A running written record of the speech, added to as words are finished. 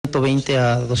120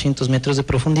 a 200 metros de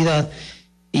profundidad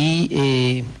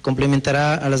y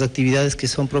complementará a las actividades que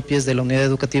son propias de la Unidad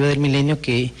Educativa del Milenio,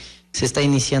 que se está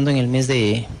iniciando en el mes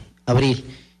de abril.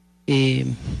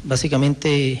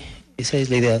 Básicamente esa es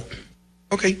la idea.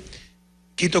 Ok.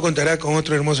 Quito contará con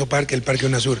otro hermoso parque, el Parque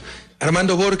UNASUR.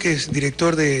 Armando Borges,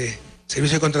 director de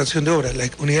Servicio de Contratación de Obras, la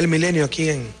Unidad del Milenio aquí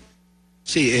en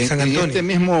San Antonio. En este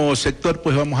mismo sector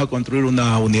pues vamos a construir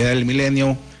una Unidad del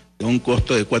Milenio de un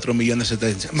costo de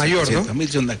 4.700.000. Mayor, ¿no?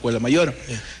 Es una escuela mayor.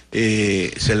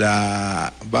 Se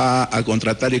la va a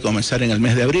contratar y comenzar en el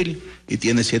mes de abril y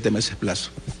tiene 7 meses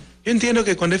plazo. Yo entiendo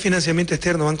que cuando es financiamiento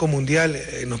externo, Banco Mundial,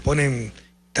 nos ponen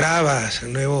trabas,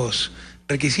 nuevos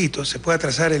requisitos, se puede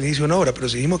atrasar el inicio de una obra, pero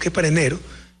si decimos que es para enero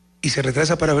y se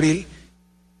retrasa para abril,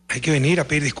 hay que venir a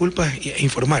pedir disculpas e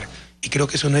informar. Y creo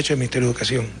que eso no ha hecho el Ministerio de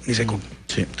Educación, ni se cumple.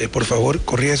 Sí. Entonces, por favor,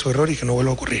 corrija su error y que no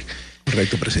vuelva a ocurrir.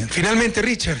 Correcto, presidente. Finalmente,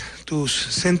 Richard, tus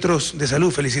centros de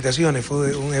salud, felicitaciones,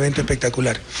 fue un evento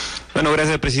espectacular. Bueno,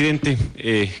 gracias, presidente.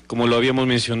 Como lo habíamos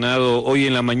mencionado hoy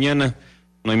en la mañana,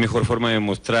 no hay mejor forma de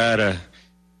mostrar,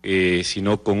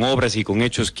 sino con obras y con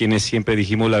hechos, quienes siempre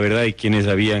dijimos la verdad y quienes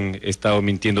habían estado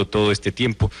mintiendo todo este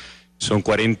tiempo. Son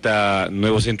 40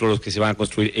 nuevos centros los que se van a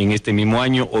construir en este mismo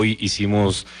año. Hoy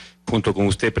hicimos, junto con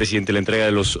usted, presidente, la entrega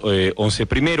de los 11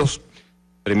 primeros.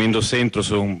 Tremendos centros,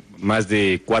 son más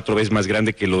de 4 veces más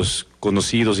grandes que los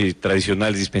conocidos y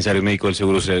tradicionales dispensarios médicos del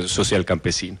Seguro Social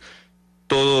Campesino.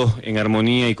 Todo en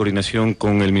armonía y coordinación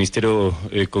con el Ministerio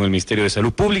de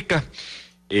Salud Pública.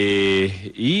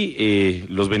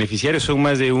 Los beneficiarios son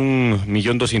más de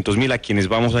 1.200.000 a quienes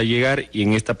vamos a llegar, y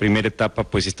en esta primera etapa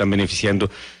pues están beneficiando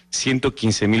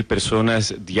 115.000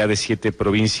 personas ya de 7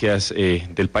 provincias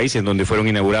del país, en donde fueron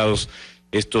inaugurados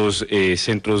estos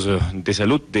centros de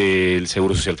salud del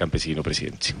Seguro Social Campesino,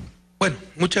 presidente. Bueno,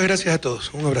 muchas gracias a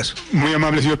todos. Un abrazo. Muy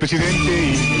amable, señor presidente,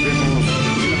 y nos vemos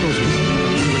la próxima.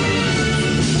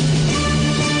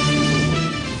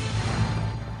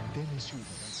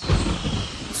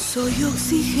 Soy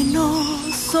oxígeno,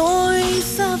 soy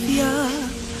savia,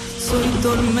 soy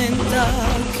tormenta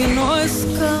que no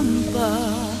escampa,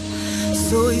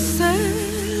 soy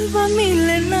selva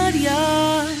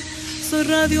milenaria, soy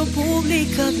radio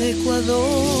pública de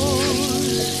Ecuador,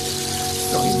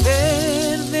 soy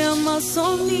verde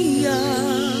Amazonía,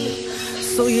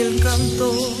 soy el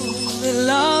canto de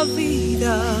la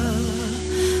vida,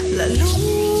 la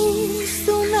luz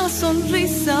de una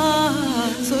sonrisa,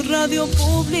 soy radio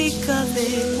pública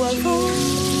de Ecuador,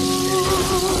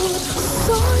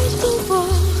 soy tu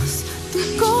voz, tu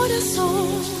corazón,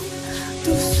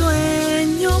 tu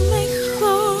sueño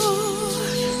mejor,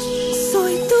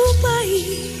 soy tu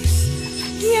país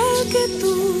y el que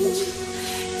tú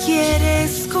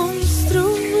quieres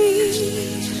construir,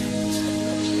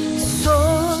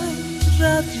 soy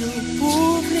radio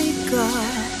pública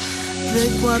de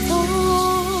Ecuador.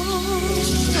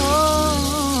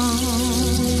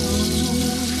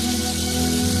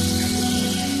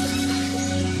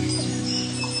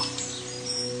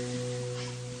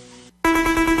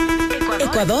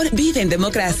 Ecuador vive en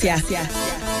democracia.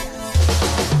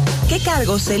 ¿Qué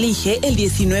cargos se elige el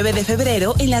 19 de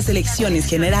febrero en las elecciones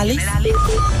generales?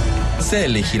 Se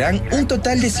elegirán un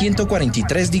total de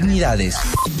 143 dignidades.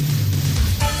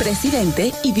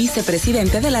 Presidente y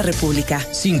vicepresidente de la República.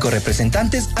 5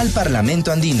 representantes al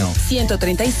Parlamento Andino.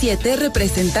 137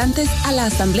 representantes a la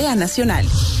Asamblea Nacional.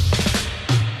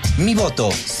 Mi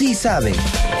voto sí sabe.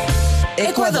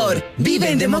 Ecuador vive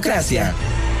en democracia.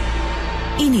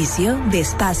 Inicio de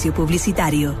espacio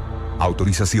publicitario.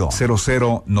 Autorización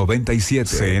 0097.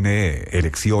 CNE.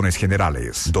 Elecciones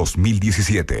Generales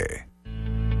 2017.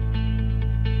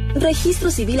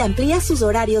 Registro Civil amplía sus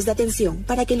horarios de atención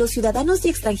para que los ciudadanos y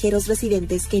extranjeros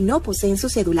residentes que no poseen su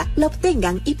cédula la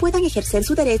obtengan y puedan ejercer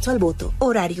su derecho al voto.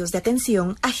 Horarios de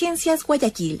atención: Agencias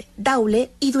Guayaquil,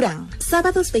 Daule y Durán.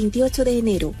 Sábados 28 de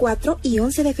enero, 4 y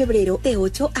 11 de febrero de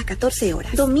 8 a 14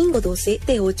 horas. Domingo 12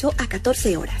 de 8 a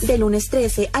 14 horas. De lunes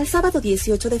 13 al sábado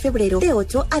 18 de febrero de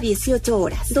 8 a 18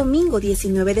 horas. Domingo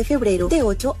 19 de febrero de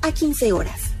 8 a 15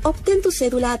 horas. Obtén tu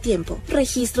cédula a tiempo.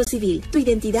 Registro Civil. Tu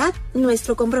identidad,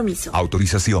 nuestro compromiso.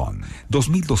 Autorización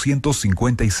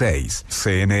 2256.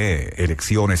 CNE.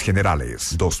 Elecciones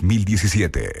Generales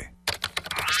 2017.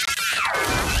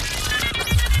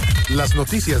 Las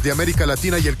noticias de América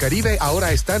Latina y el Caribe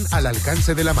ahora están al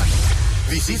alcance de la mano.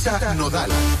 Visita Nodal,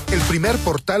 el primer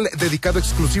portal dedicado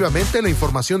exclusivamente a la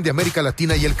información de América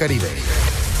Latina y el Caribe.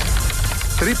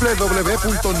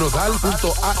 www.nodal.am.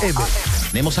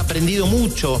 Hemos aprendido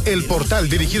mucho. El portal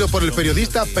dirigido por el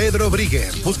periodista Pedro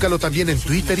Briguer. Búscalo también en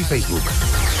Twitter y Facebook.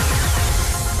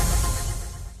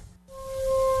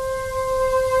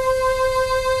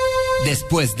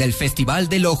 Después del Festival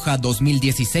de Loja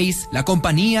 2016, la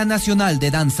Compañía Nacional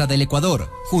de Danza del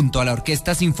Ecuador, junto a la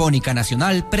Orquesta Sinfónica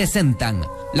Nacional, presentan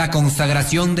La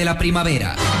Consagración de la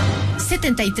Primavera.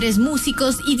 73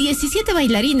 músicos y 17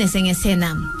 bailarines en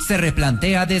escena. Se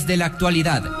replantea desde la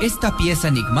actualidad esta pieza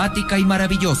enigmática y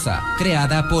maravillosa,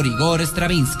 creada por Igor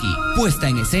Stravinsky, puesta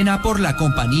en escena por la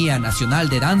Compañía Nacional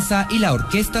de Danza y la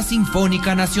Orquesta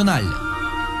Sinfónica Nacional.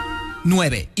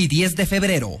 9 y 10 de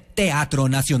febrero, Teatro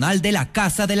Nacional de la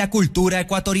Casa de la Cultura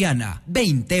Ecuatoriana,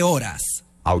 20 horas.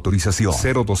 Autorización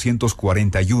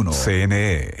 0241.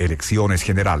 CNE, Elecciones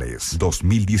Generales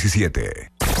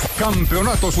 2017.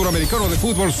 Campeonato Suramericano de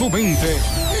Fútbol Sub-20,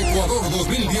 Ecuador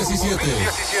 2017.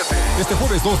 Este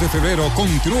jueves 2 de febrero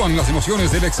continúan las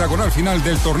emociones del hexagonal final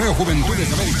del Torneo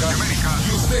Juventudes América.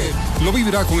 Y usted lo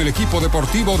vivirá con el equipo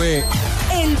deportivo de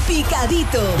El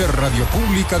Picadito de Radio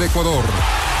Pública de Ecuador.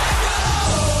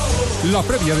 La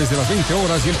previa desde las 20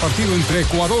 horas y el partido entre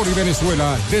Ecuador y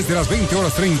Venezuela desde las 20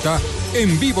 horas 30,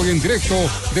 en vivo y en directo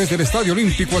desde el Estadio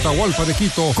Olímpico Atahualpa de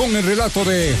Quito, con el relato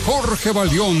de Jorge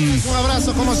Valdión. Un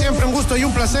abrazo, como siempre, un gusto y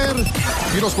un placer.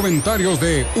 Y los comentarios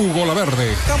de Hugo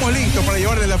Laverde. Estamos listos para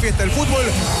llevarle la fiesta del fútbol.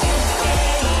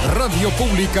 Radio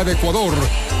Pública de Ecuador,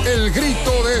 el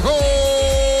grito de gol.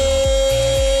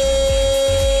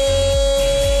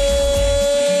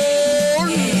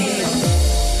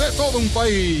 Todo un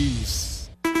país.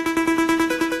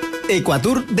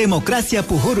 Ecuador Democracia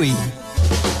Pujurui.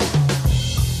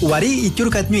 Wari y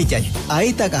Churkat Nuichay,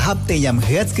 Aita Kahapte Yam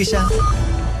Heatskisha.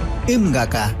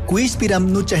 Imgaka,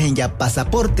 Kuispiram Nuchahenya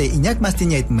Pasaporte Iñak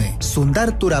Mastiñaitme,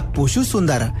 Sundar Tura Pushu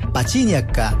Sundar,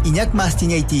 Pachiñaka, Iñak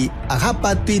Mastiñaiti,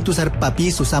 Ahapat Pitusar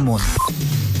Papi Susamon.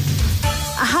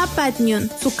 Ahapatñun,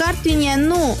 sukartuñan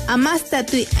no,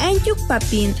 amastatui enchuk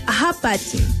papin,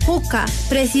 ahapatin, juca,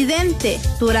 presidente,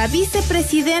 tura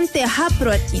vicepresidente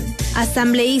ahaproatin,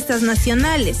 asambleístas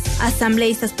nacionales,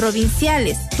 asambleístas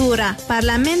provinciales, tura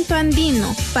parlamento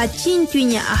andino,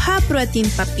 pachintuña ahaproatin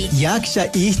papi.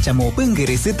 Yaksha ischamo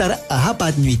pengeresitar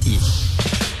ahapatñuiti.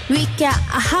 Wika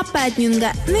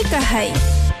ahapatñunga nekahai.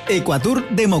 Ecuador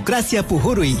Democracia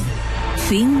Pujurui.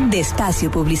 Fin de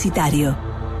espacio publicitario.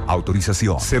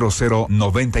 Autorización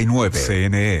 0099.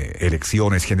 CNE,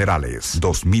 Elecciones Generales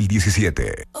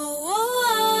 2017.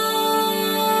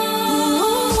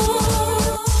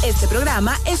 Este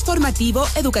programa es formativo,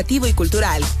 educativo y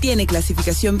cultural. Tiene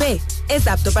clasificación B. Es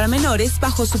apto para menores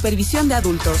bajo supervisión de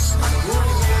adultos.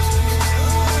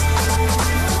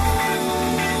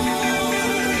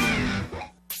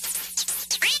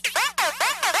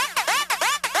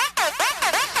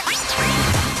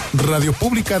 Radio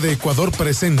Pública de Ecuador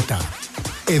presenta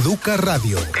Educa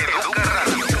Radio.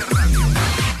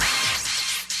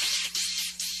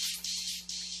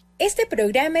 Este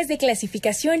programa es de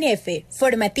clasificación F,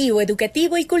 formativo,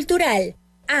 educativo y cultural.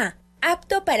 A,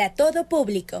 apto para todo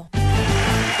público.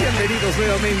 Bienvenidos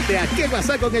nuevamente a ¿Qué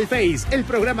pasa con el Face? El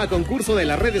programa concurso de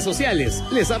las redes sociales.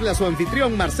 Les habla su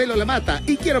anfitrión Marcelo Lamata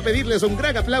y quiero pedirles un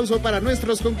gran aplauso para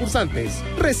nuestros concursantes.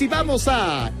 Recibamos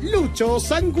a Lucho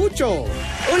Sangucho.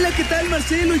 Hola, ¿qué tal,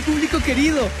 Marcelo y público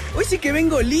querido? Hoy sí que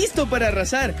vengo listo para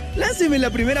arrasar. Lánceme la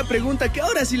primera pregunta, que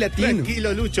ahora sí la atino.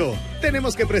 Tranquilo, Lucho.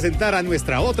 Tenemos que presentar a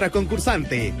nuestra otra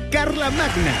concursante, Carla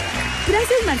Magna.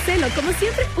 Gracias, Marcelo. Como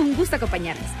siempre, un gusto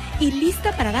acompañarles. Y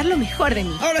lista para dar lo mejor de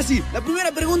mí. Ahora sí, la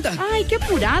primera pregunta. ¡Ay, qué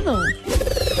apurado!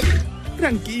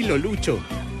 Tranquilo, Lucho.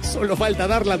 Solo falta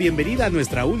dar la bienvenida a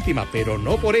nuestra última, pero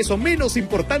no por eso menos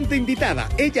importante invitada.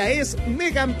 Ella es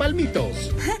Megan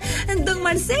Palmitos. Don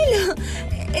Marcelo,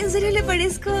 ¿en serio le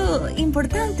parezco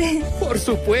importante? Por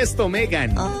supuesto,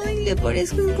 Megan. Ay, le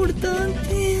parezco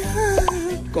importante.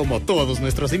 Como todos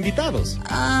nuestros invitados.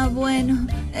 Bueno,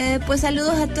 pues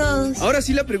saludos a todos. ¿Ahora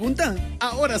sí la pregunta?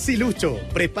 Ahora sí, Lucho,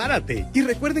 prepárate. Y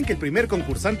recuerden que el primer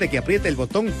concursante que apriete el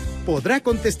botón podrá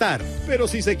contestar, pero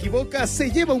si se equivoca,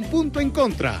 se lleva un punto en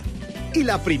contra. Y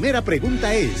la primera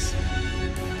pregunta es: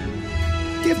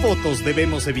 ¿qué fotos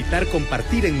debemos evitar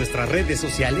compartir en nuestras redes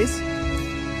sociales?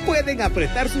 Pueden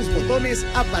apretar sus botones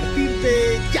a partir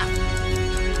de ya.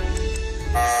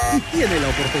 Y tiene la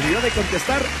oportunidad de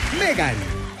contestar Megan.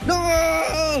 ¡No!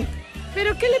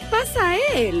 ¿Pero qué le pasa a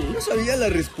él? No sabía la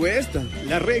respuesta.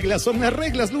 Las reglas son las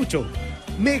reglas, Lucho.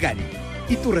 Megan,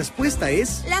 ¿y tu respuesta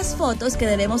es? Las fotos que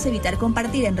debemos evitar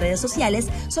compartir en redes sociales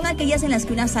son aquellas en las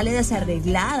que una sale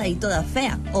desarreglada y toda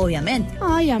fea, obviamente.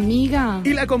 Ay, amiga.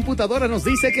 Y la computadora nos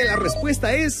dice que la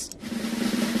respuesta es...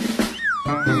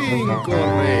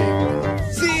 incorrecto.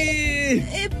 ¡Sí!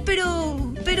 Pero...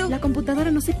 La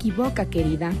computadora no se equivoca,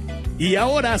 querida. Y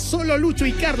ahora solo Lucho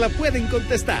y Carla pueden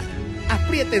contestar.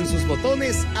 Aprieten sus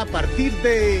botones a partir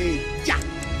de ya.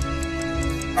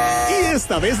 Y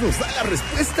esta vez nos da la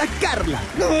respuesta Carla.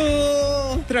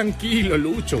 ¡No! Tranquilo,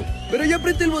 Lucho. Pero yo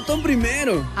apreté el botón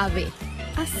primero. A ver,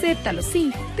 acéptalo,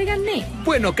 sí, te gané.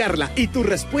 Bueno, Carla, ¿y tu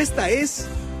respuesta es?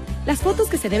 Las fotos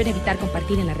que se deben evitar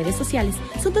compartir en las redes sociales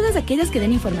son todas aquellas que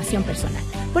den información personal.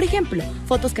 Por ejemplo,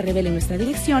 fotos que revelen nuestra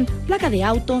dirección, placa de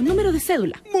auto, número de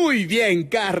cédula. Muy bien,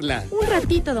 Carla. Un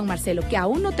ratito, don Marcelo, que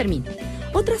aún no termina.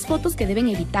 Otras fotos que deben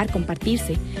evitar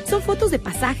compartirse son fotos de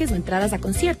pasajes o entradas a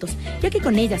conciertos, ya que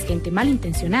con ellas gente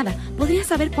malintencionada podría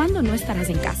saber cuándo no estarás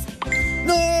en casa.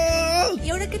 ¡No! ¿Y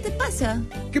ahora qué te pasa?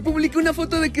 Que publiqué una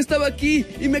foto de que estaba aquí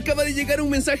y me acaba de llegar un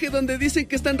mensaje donde dicen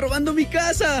que están robando mi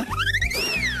casa.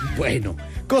 Bueno,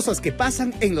 cosas que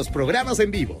pasan en los programas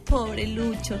en vivo. Pobre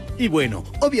Lucho. Y bueno,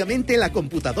 obviamente la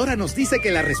computadora nos dice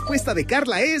que la respuesta de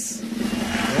Carla es...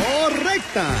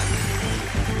 ¡correcta!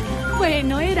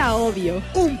 Bueno, era obvio.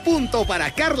 Un punto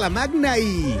para Carla Magna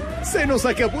y... se nos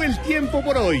acabó el tiempo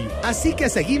por hoy. Así que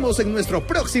seguimos en nuestro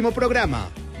próximo programa.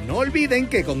 No olviden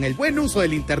que con el buen uso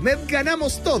del internet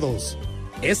ganamos todos.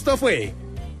 Esto fue...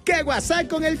 ¡Qué guasá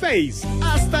con el Face!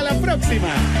 ¡Hasta la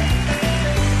próxima!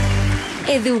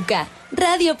 Educa,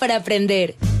 radio para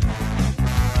aprender.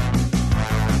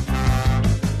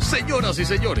 Señoras y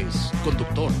señores,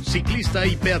 conductor, ciclista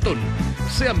y peatón,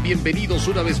 sean bienvenidos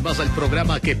una vez más al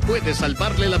programa que puede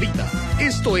salvarle la vida.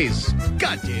 Esto es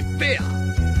Calle Vea.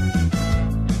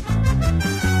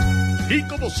 Y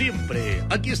como siempre,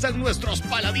 aquí están nuestros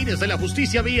paladines de la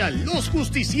justicia vial, los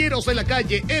justicieros de la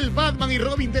calle, el Batman y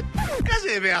Robin de...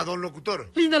 Calle Vea, don locutor.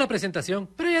 Linda la presentación,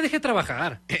 pero ya dejé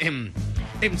trabajar.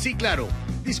 Sí, claro.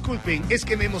 Disculpen, es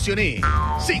que me emocioné.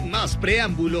 Sin más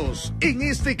preámbulos, en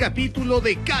este capítulo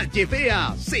de Calle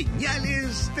Vea,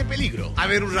 señales de peligro. A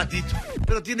ver, un ratito,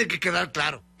 pero tiene que quedar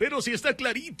claro. Pero si está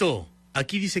clarito.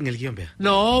 Aquí dicen el guión, vea.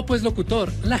 No, pues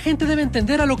locutor, la gente debe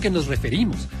entender a lo que nos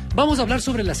referimos. Vamos a hablar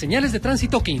sobre las señales de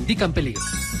tránsito que indican peligro.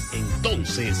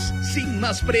 Entonces, sin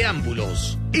más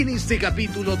preámbulos, en este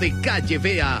capítulo de Calle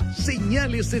Vea,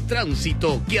 señales de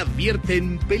tránsito que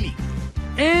advierten peligro.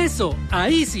 Eso,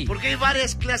 ahí sí. Porque hay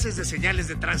varias clases de señales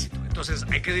de tránsito. Entonces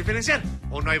hay que diferenciar.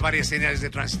 ¿O no hay varias señales de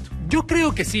tránsito? Yo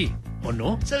creo que sí, ¿o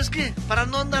no? ¿Sabes qué? Para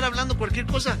no andar hablando cualquier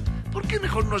cosa, ¿por qué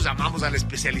mejor nos llamamos al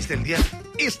especialista del día?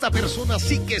 Esta persona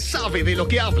sí que sabe de lo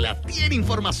que habla. Tiene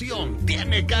información,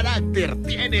 tiene carácter,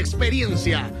 tiene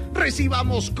experiencia.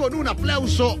 Recibamos con un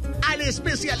aplauso al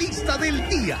especialista del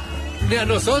día. Ni a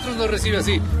nosotros nos recibe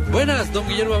así. Buenas, don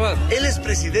Guillermo Abad. Él es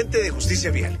presidente de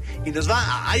Justicia Vial y nos va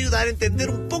a ayudar a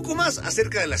entender un poco más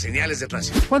acerca de las señales de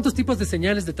tránsito. ¿Cuántos tipos de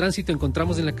señales de tránsito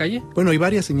encontramos en la calle? Bueno, hay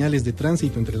varias señales de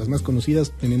tránsito. Entre las más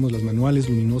conocidas tenemos las manuales,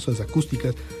 luminosas,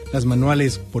 acústicas. Las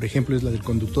manuales, por ejemplo, es la del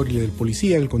conductor y la del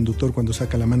policía. El conductor cuando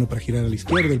saca la mano para girar a la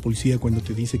izquierda, el policía cuando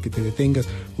te dice que te detengas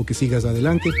o que sigas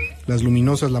adelante. Las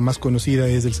luminosas, la más conocida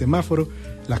es el semáforo.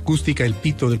 La acústica, el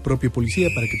pito del propio policía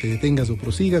para que te detengas o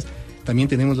prosigas. También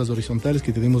tenemos las horizontales,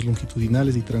 que tenemos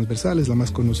longitudinales y transversales, la más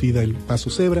conocida el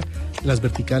paso cebra. Las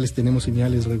verticales tenemos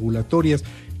señales regulatorias,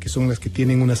 que son las que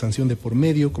tienen una sanción de por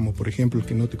medio, como por ejemplo el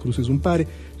que no te cruces un pare.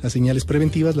 Las señales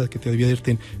preventivas, las que te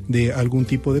advierten de algún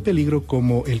tipo de peligro,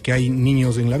 como el que hay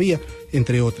niños en la vía,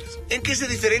 entre otras. ¿En qué se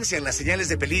diferencian las señales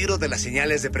de peligro de las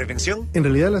señales de prevención? En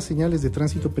realidad las señales de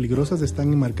tránsito peligrosas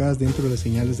están enmarcadas dentro de las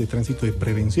señales de tránsito de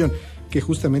prevención, que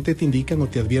justamente te indican o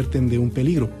te advierten de un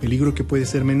peligro que puede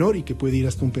ser menor y que puede ir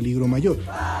hasta un peligro mayor.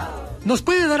 ¿Nos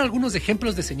puede dar algunos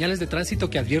ejemplos de señales de tránsito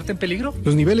que advierten peligro?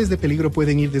 Los niveles de peligro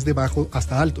pueden ir desde bajos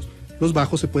hasta altos. Los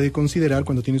bajos se puede considerar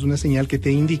cuando tienes una señal que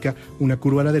te indica una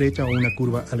curva a la derecha o una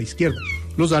curva a la izquierda.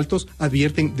 Los altos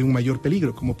advierten de un mayor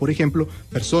peligro, como por ejemplo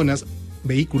personas,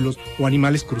 vehículos o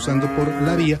animales cruzando por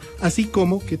la vía, así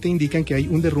como que te indican que hay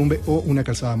un derrumbe o una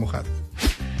calzada mojada.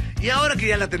 Y ahora que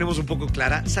ya la tenemos un poco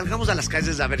clara, salgamos a las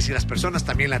calles a ver si las personas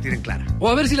también la tienen clara. O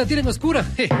a ver si la tienen oscura.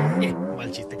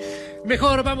 Mal chiste.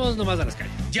 Mejor vamos nomás a las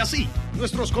calles. Y así,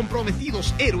 nuestros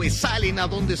comprometidos héroes salen a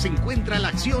donde se encuentra la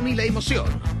acción y la emoción.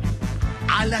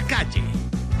 A la calle.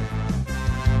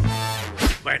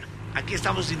 Bueno, aquí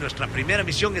estamos y nuestra primera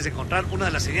misión es encontrar una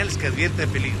de las señales que advierte de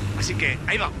peligro. Así que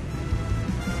ahí vamos.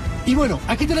 Y bueno,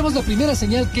 aquí tenemos la primera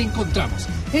señal que encontramos.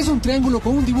 Es un triángulo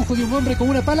con un dibujo de un hombre con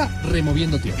una pala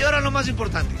removiendo tierra. Y ahora lo más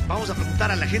importante, vamos a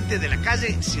preguntar a la gente de la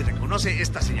calle si reconoce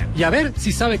esta señal. Y a ver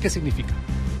si sabe qué significa.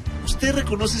 ¿Usted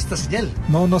reconoce esta señal?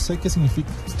 No sé qué significa.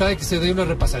 Está que se dé una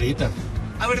repasadita.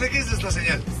 A ver, ¿de qué es esta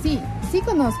señal? Sí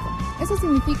conozco. Eso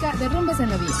significa derrumbes en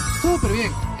la vía. Súper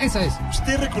bien, esa es.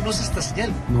 ¿Usted reconoce esta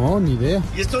señal? No, ni idea.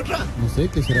 ¿Y esta otra? No sé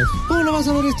qué será eso. ¿Cómo lo vas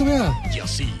a ver esto, vea? Y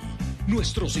así,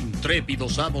 nuestros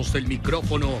intrépidos amos del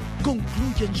micrófono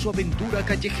concluyen su aventura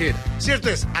callejera. Cierto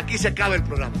es, aquí se acaba el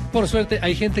programa. Por suerte,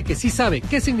 hay gente que sí sabe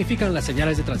qué significan las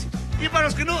señales de tránsito. Y para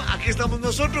los que no, aquí estamos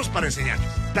nosotros para enseñarles.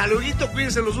 Hasta luego,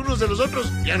 cuídense los unos de los otros,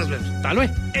 ya nos vemos. Hasta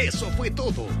luego. Eso fue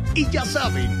todo. Y ya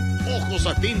saben, ojos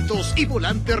atentos y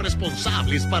volantes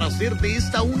responsables para hacer de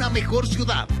esta una mejor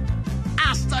ciudad.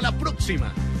 ¡Hasta la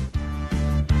próxima!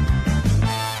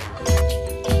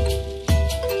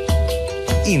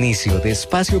 Inicio de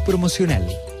espacio promocional.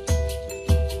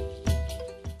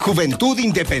 Juventud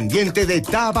Independiente de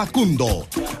Tabacundo,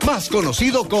 más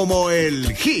conocido como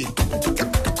el HIT.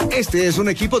 Este es un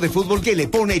equipo de fútbol que le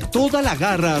pone toda la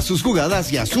garra a sus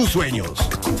jugadas y a sus sueños.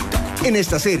 En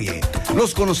esta serie,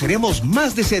 los conoceremos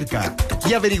más de cerca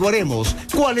y averiguaremos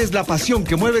cuál es la pasión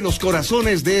que mueve los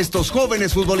corazones de estos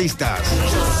jóvenes futbolistas.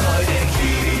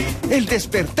 El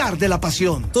despertar de la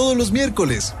pasión. Todos los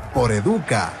miércoles, por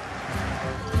Educa.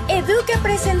 Educa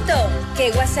presentó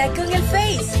Que WhatsApp con el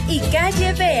Face y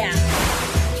Calle Vea.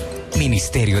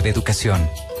 Ministerio de Educación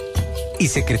y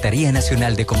Secretaría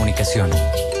Nacional de Comunicación.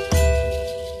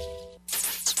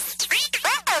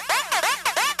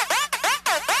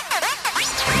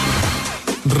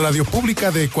 Radio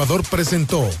Pública de Ecuador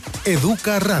presentó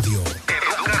Educa Radio.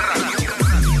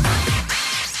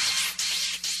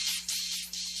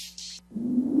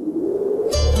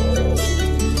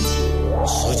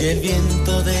 Soy el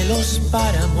viento de los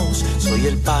páramos, soy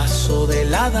el paso de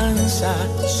la danza,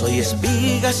 soy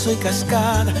espiga, soy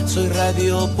cascada, soy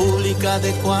Radio Pública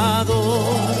de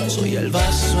Ecuador. Soy el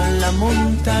vaso en la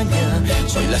montaña,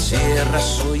 soy la sierra,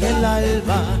 soy el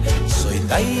alba, soy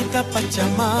Taita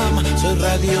Pachamama, soy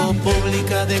Radio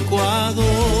Pública de Ecuador.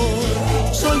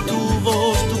 Soy tu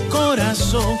voz, tu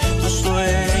corazón, tu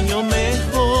sueño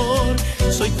mejor,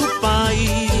 soy tu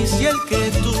país y el que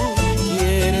tú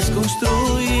quieres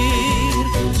construir.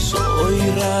 Soy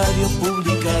Radio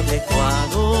Pública de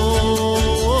Ecuador.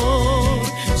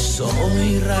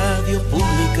 Soy Radio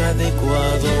Pública de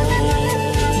Ecuador.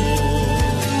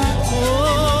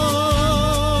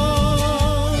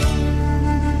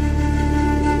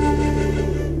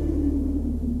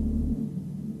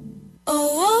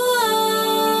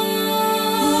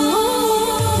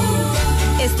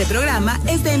 Este programa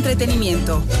es de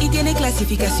entretenimiento y tiene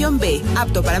clasificación B,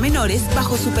 apto para menores,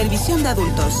 bajo supervisión de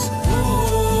adultos.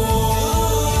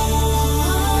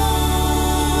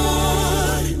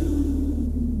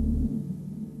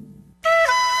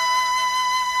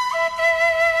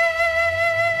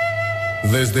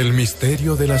 Desde el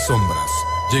misterio de las sombras,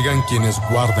 llegan quienes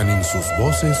guardan en sus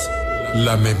voces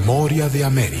la memoria de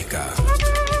América.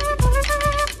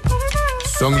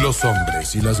 Son los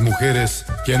hombres y las mujeres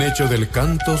que han hecho del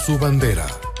canto su bandera.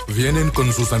 Vienen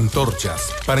con sus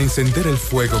antorchas para encender el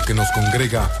fuego que nos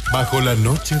congrega bajo la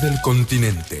noche del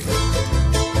continente.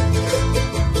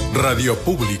 Radio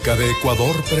Pública de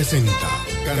Ecuador presenta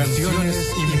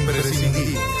Canciones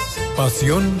imprescindibles.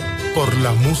 Pasión por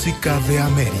la música de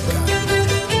América.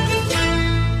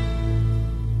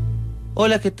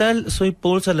 Hola, ¿qué tal? Soy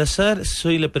Paul Salazar,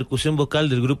 soy la percusión vocal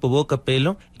del grupo Boca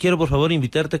Pelo. Quiero por favor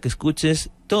invitarte a que escuches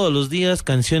todos los días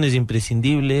canciones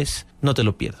imprescindibles, no te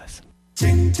lo pierdas.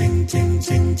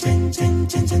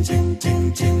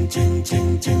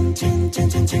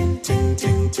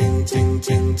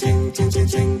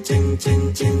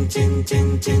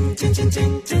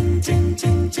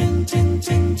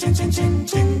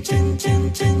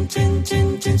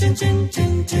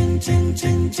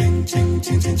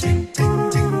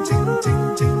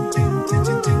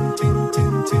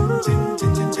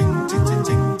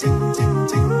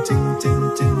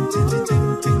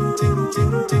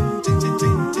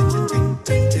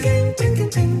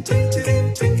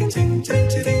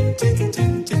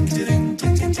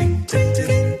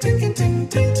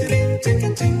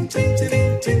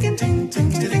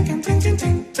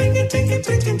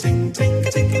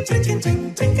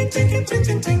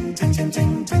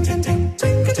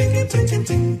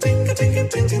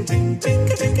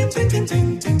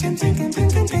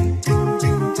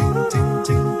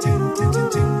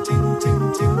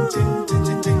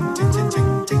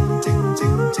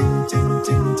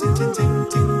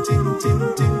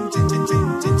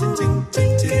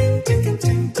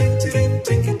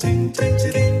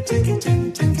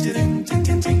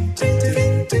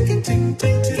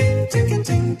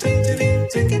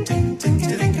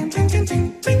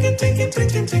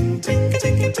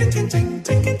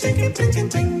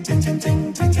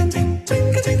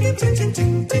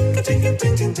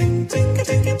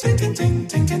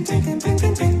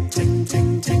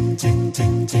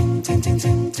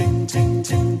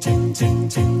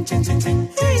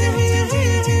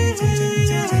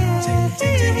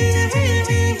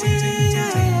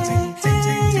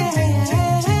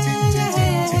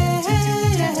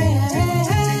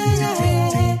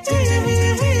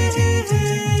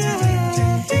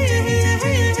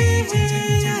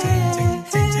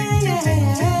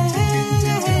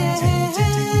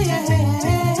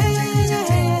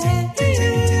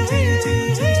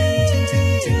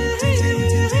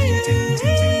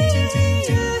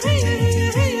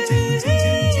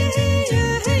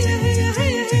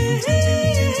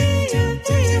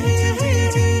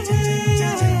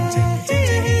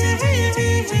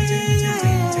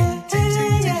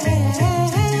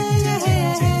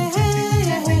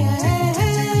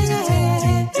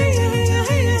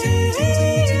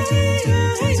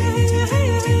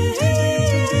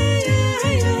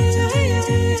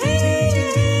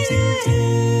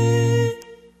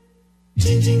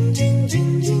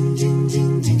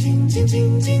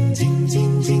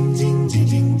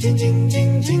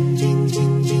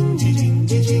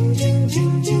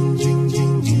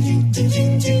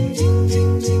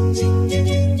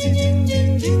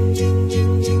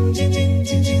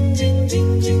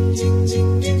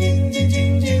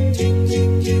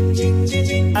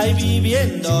 Ay,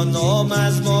 viviendo no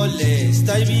más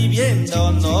molesto, ay,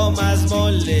 viviendo no más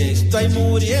molesto, ay,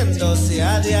 muriendo se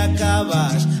ha de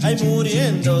acabar, ay,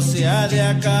 muriendo se ha de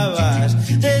acabar.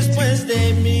 Después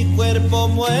de mi cuerpo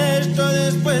muerto,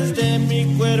 después de mi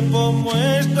cuerpo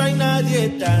muerto, ay, nadie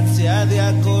tan se ha de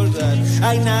acordar,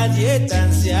 ay, nadie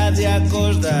tan se ha de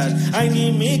acordar. Ay,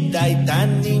 ni mi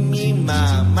tan ni mi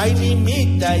mamá, ay, ni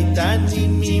mi tan ni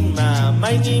mi mamá,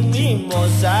 ay, ni mi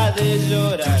moza de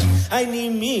llorar, ay, ni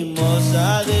mi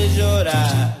moza de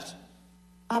llorar.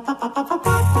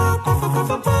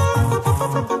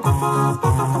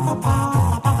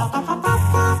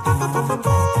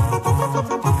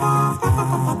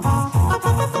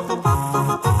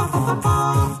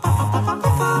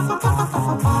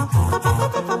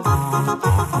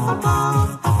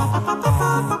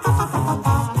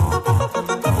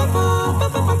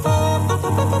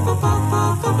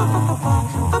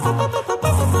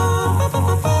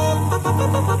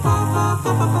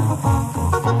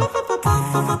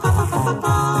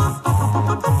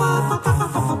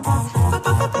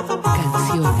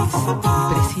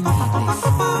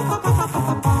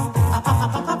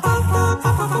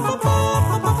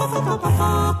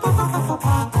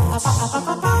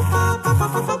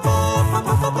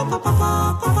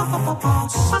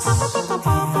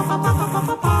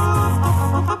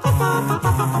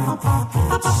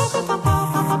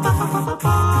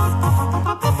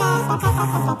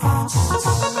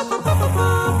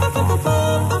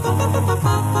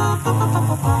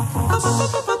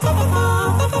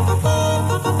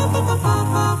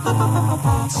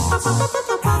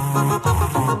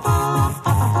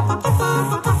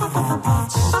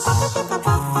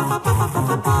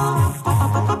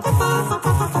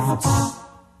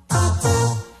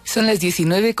 Son las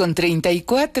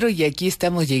 19:34 y aquí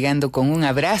estamos llegando con un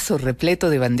abrazo repleto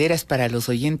de banderas para los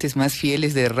oyentes más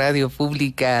fieles de Radio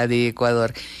Pública de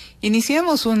Ecuador.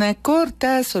 Iniciamos una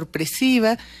corta,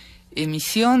 sorpresiva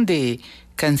emisión de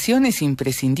canciones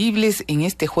imprescindibles en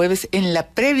este jueves en la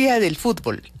previa del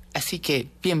fútbol. Así que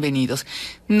bienvenidos.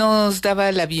 Nos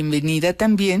daba la bienvenida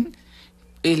también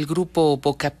el grupo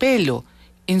Bocapelo.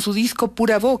 En su disco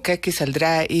Pura Boca, que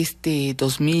saldrá este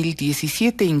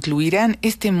 2017, incluirán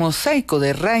este mosaico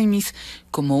de raimis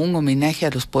como un homenaje a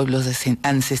los pueblos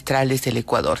ancestrales del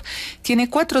Ecuador. Tiene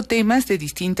 4 temas de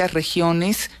distintas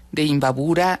regiones de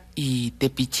Imbabura y de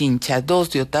Pichincha,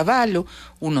 2 de Otavalo,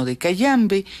 1 de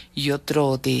Cayambe y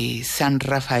otro de San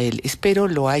Rafael. Espero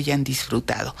lo hayan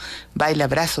disfrutado. Va el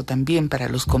abrazo también para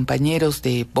los compañeros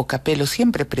de Bocapelo,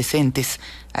 siempre presentes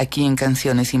aquí en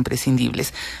Canciones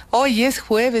Imprescindibles. Hoy es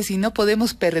jueves y no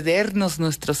podemos perdernos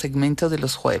nuestro segmento de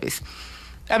los jueves.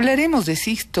 Hablaremos de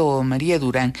Sixto María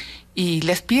Durán y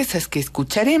las piezas que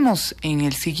escucharemos en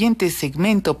el siguiente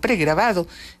segmento pregrabado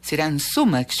serán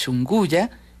Sumac Shunguya,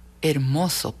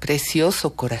 Hermoso,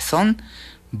 Precioso Corazón,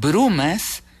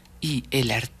 Brumas y el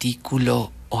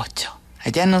artículo 8.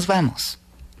 Allá nos vamos.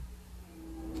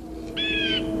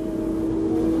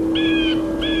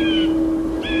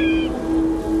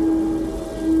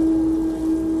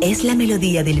 Es la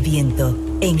melodía del viento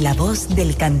en la voz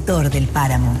del cantor del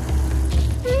páramo.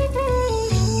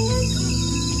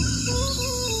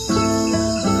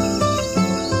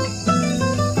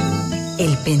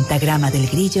 El pentagrama del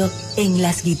grillo en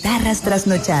las guitarras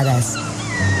trasnochadas.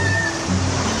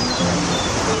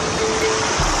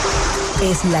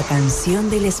 Es la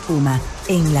canción de la espuma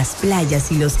en las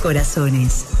playas y los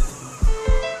corazones.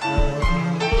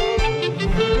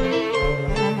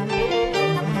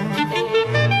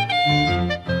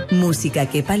 Música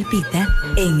que palpita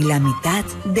en la mitad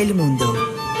del mundo.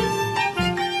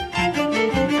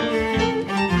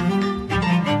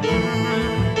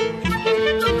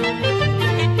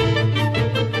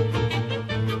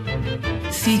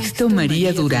 Sixto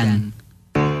María Durán.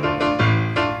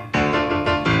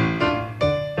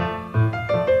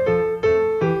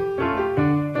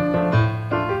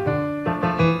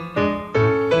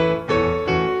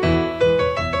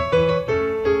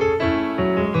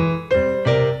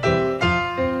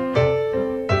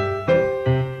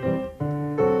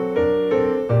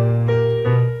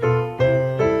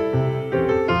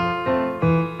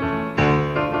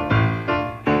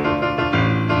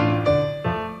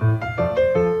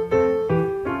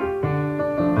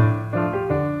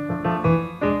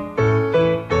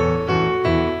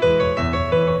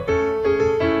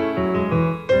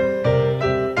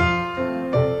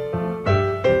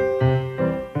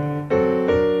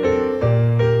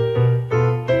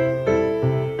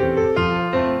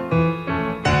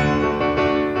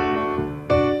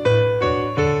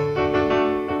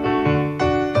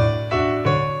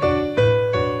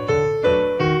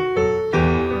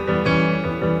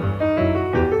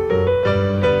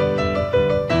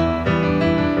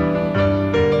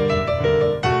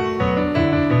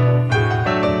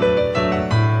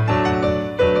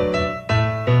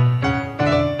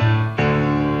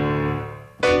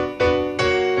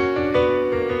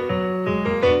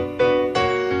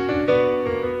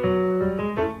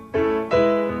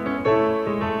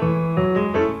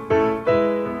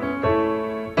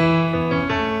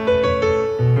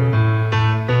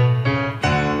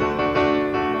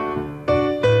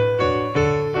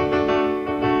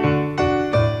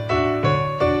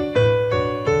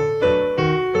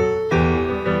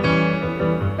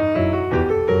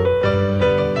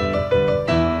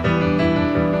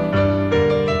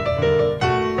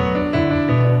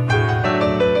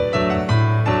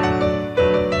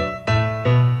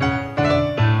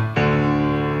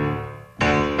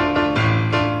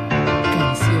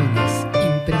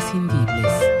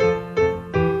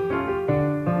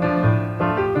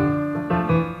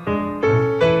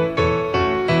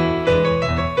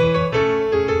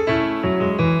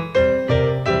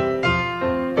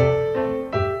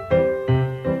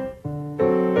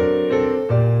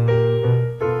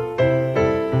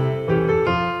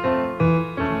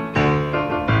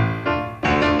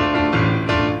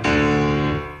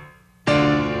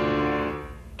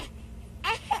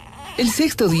 El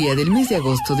 6º día del mes de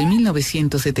agosto de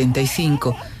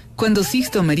 1975, cuando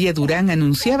Sixto María Durán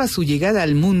anunciaba su llegada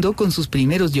al mundo con sus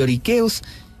primeros lloriqueos,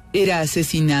 era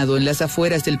asesinado en las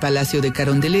afueras del Palacio de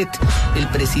Carondelet el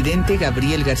presidente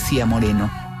Gabriel García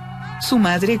Moreno. Su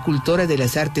madre, cultora de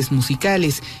las artes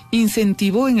musicales,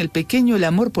 incentivó en el pequeño el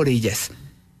amor por ellas.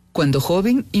 Cuando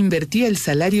joven, invertía el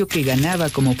salario que ganaba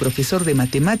como profesor de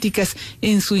matemáticas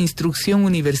en su instrucción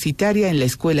universitaria en la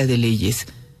Escuela de Leyes.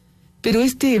 Pero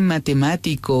este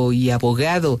matemático y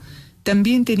abogado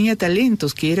también tenía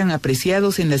talentos que eran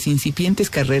apreciados en las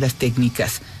incipientes carreras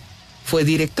técnicas. Fue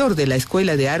director de la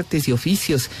Escuela de Artes y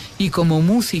Oficios y como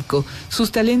músico,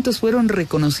 sus talentos fueron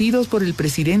reconocidos por el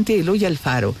presidente Eloy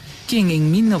Alfaro, quien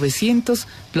en 1900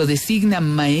 lo designa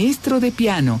maestro de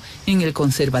piano en el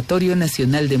Conservatorio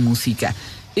Nacional de Música,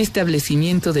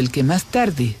 establecimiento del que más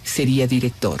tarde sería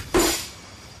director.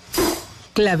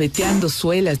 Claveteando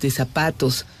suelas de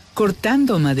zapatos,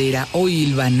 cortando madera o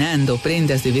hilvanando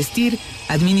prendas de vestir,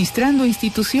 administrando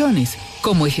instituciones,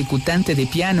 como ejecutante de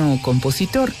piano o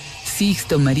compositor,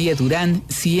 Sixto María Durán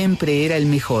siempre era el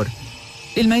mejor.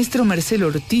 El maestro Marcelo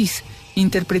Ortiz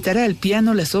interpretará al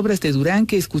piano las obras de Durán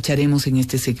que escucharemos en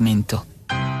este segmento.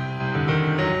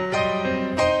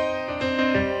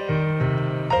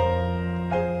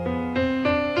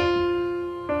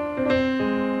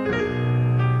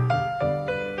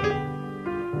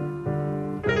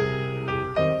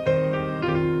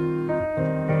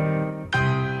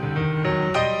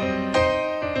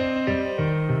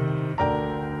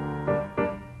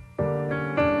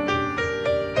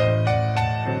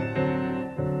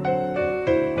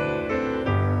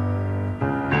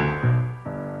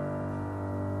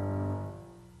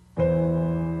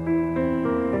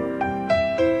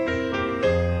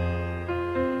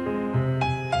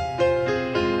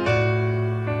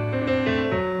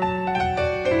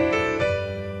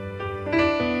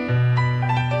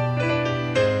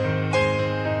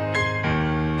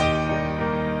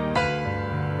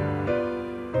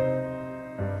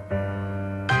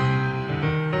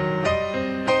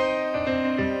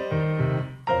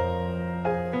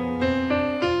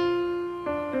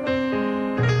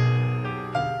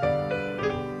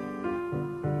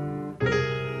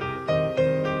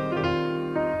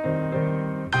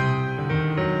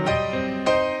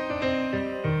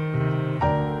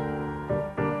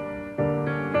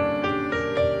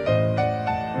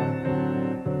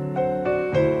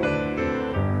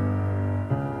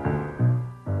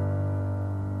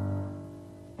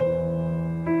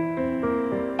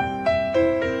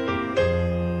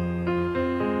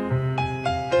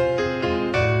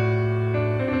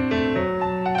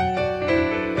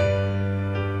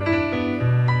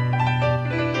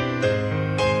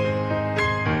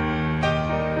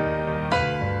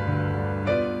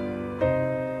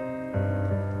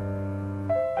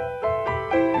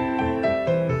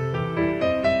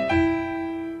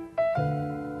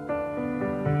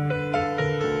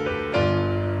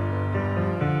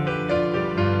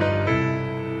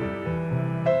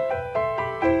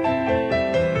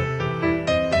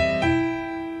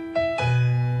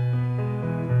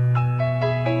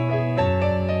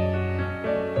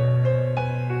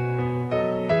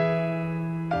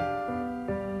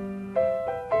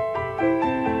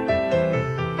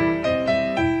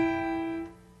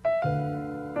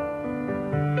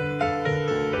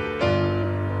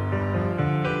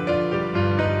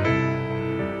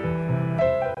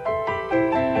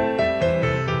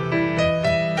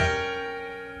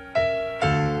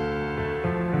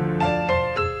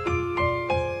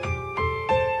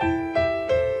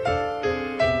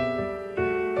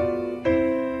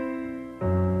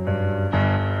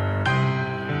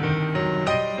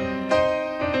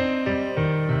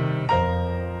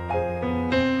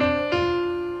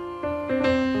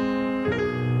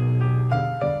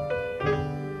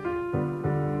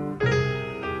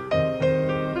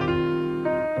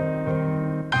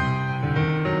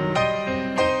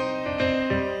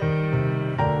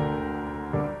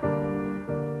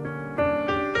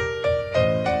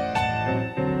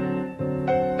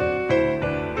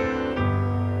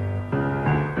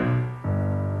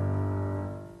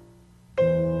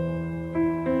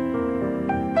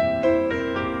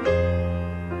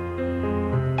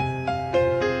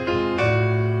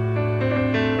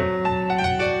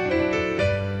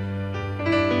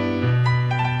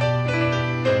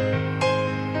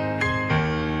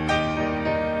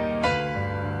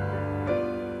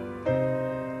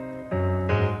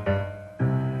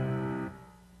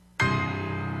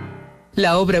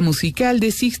 La obra musical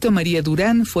de Sixto María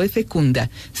Durán fue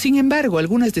fecunda. Sin embargo,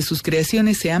 algunas de sus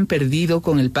creaciones se han perdido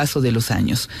con el paso de los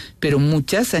años, pero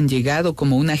muchas han llegado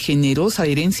como una generosa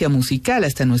herencia musical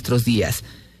hasta nuestros días.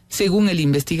 Según el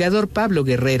investigador Pablo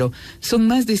Guerrero, son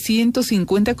más de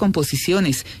 150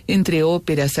 composiciones, entre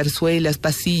óperas, zarzuelas,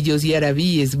 pasillos y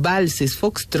arabíes, valses,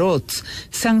 foxtrots,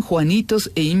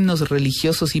 sanjuanitos e himnos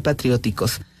religiosos y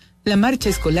patrióticos. La marcha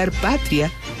escolar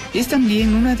Patria es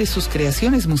también una de sus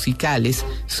creaciones musicales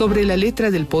sobre la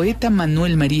letra del poeta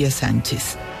Manuel María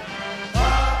Sánchez.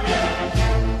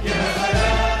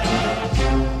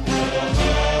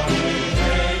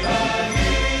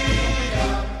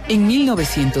 En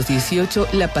 1918,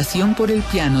 la pasión por el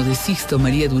piano de Sixto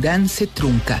María Durán se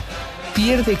trunca.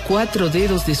 Pierde 4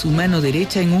 dedos de su mano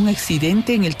derecha en un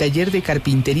accidente en el taller de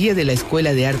carpintería de la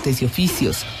Escuela de Artes y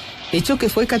Oficios, hecho que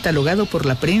fue catalogado por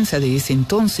la prensa de ese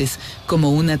entonces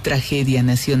como una tragedia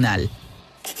nacional.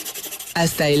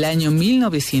 Hasta el año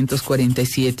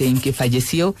 1947, en que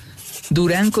falleció,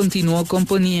 Durán continuó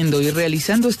componiendo y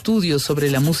realizando estudios sobre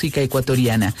la música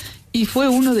ecuatoriana, y fue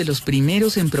uno de los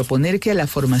primeros en proponer que a la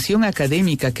formación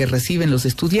académica que reciben los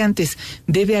estudiantes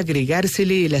debe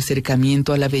agregársele el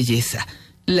acercamiento a la belleza,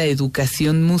 la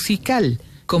educación musical,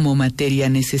 como materia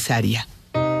necesaria.